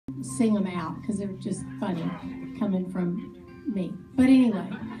sing them out because they're just funny coming from me. But anyway,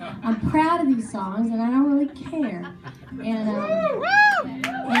 I'm proud of these songs, and I don't really care. And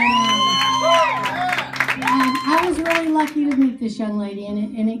I was really lucky to meet this young lady,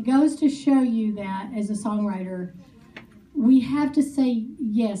 and it goes to show you that as a songwriter, we have to say,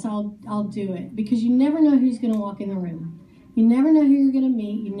 yes, I'll do it, because you never know who's going to walk in the room. You never know who you're going to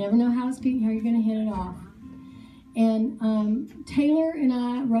meet. You never know how you're going to hit it off. And Taylor and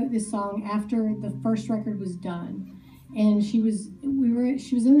I wrote this song after the first record was done, and she was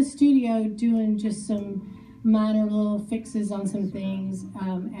in the studio doing just some minor little fixes on some things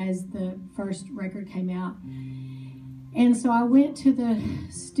as the first record came out. And so I went to the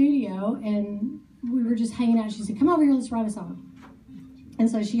studio, and we were just hanging out. She said, "Come over here, let's write a song." And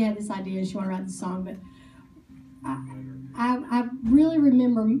so she had this idea, and she wanted to write the song, but I really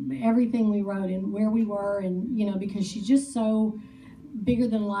remember everything we wrote and where we were, and because she's just so bigger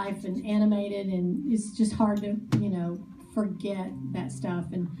than life and animated, and it's just hard to forget that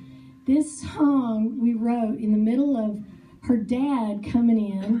stuff. And this song we wrote in the middle of her dad coming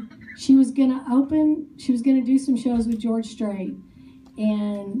in. She was gonna do some shows with George Strait,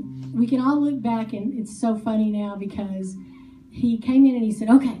 and we can all look back, and it's so funny now because he came in and he said,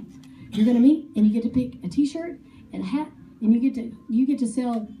 "Okay, you're gonna meet, and you get to pick a t-shirt and a hat, and you get to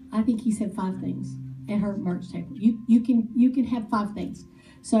sell," I think he said 5 things at her merch table. You can have 5 things.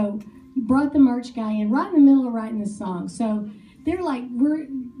 So he brought the merch guy in right in the middle of writing the song. So they're like, we're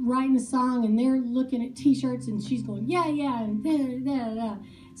writing the song, and they're looking at t-shirts, and she's going, yeah, and da, da, da.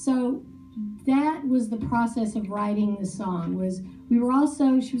 So that was the process of writing the song.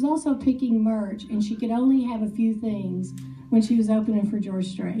 She was also picking merch, and she could only have a few things when she was opening for George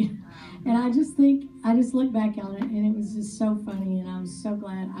Strait. And I just look back on it, and it was just so funny, and I was so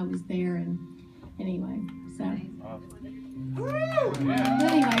glad I was there. And anyway, so. But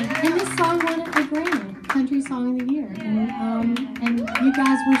anyway, and this song won a Grammy, Country Song of the Year. And you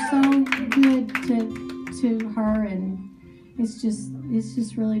guys were so good to her, and it's just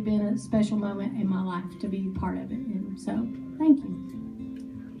really been a special moment in my life to be part of it. And so, thank you.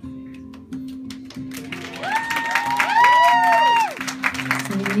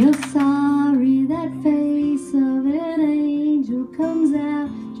 Say you're sorry, that face of an angel comes out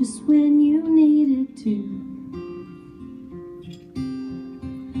just when you need it to.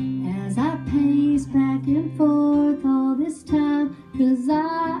 As I pace back and forth all this time, 'cause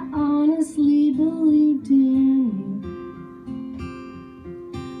I honestly believed in you.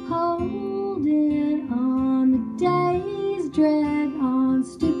 Holding on, the days drag on,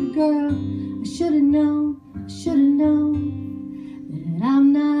 stupid girl, I should've known that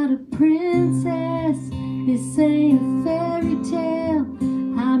I'm not a princess. This ain't a fairy tale.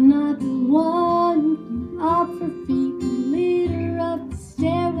 I'm not the one you can offer feet, the leader up the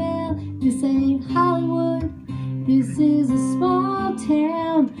stairwell. This ain't Hollywood, this is a small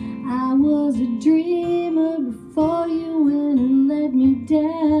town. I was a dreamer before you went and let me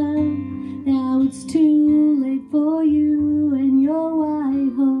down. Now it's too late for you and your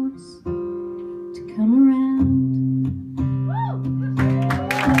white horse to come around.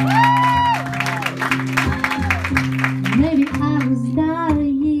 Maybe I was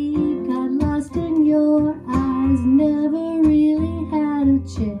naive, got lost in your eyes, never really had a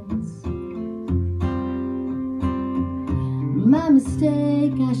chance. My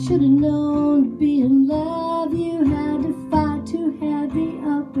mistake, I should have known to be in love. You had to fight to have the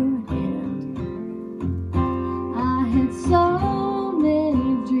upper hand. I had so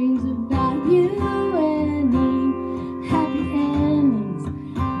many dreams about you and me, happy endings.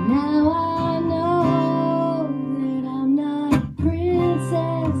 Now I know that I'm not a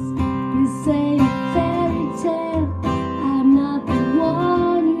princess. This ain't a fairy tale. I'm not the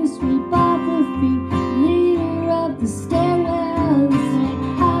one you sweep off her feet, leader up the stairwell. This ain't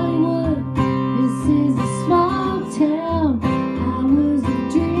Hollywood, this is a small town. I was a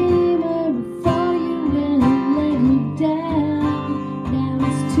dreamer before you went and let me down. Now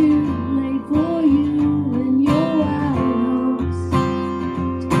it's too late for you and your wild hopes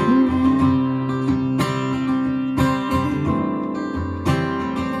to come around.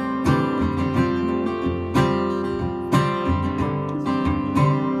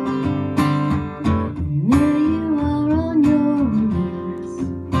 And there you are on your knees,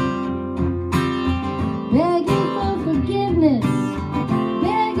 begging for forgiveness,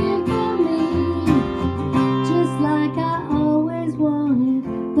 begging for me, just like I always wanted.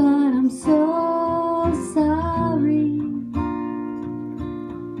 But I'm so sorry,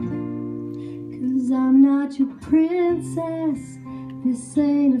 'cause I'm not your princess. This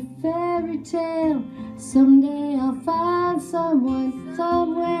ain't a fairy tale. Someday I'll find someone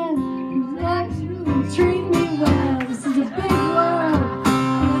somewhere treat me well. This is a big world.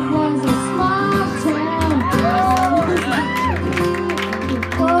 It was a small town.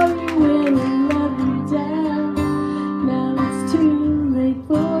 Before you went and let me down. Now it's too late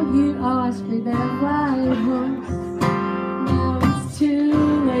for you. Oh, I screwed that white horse.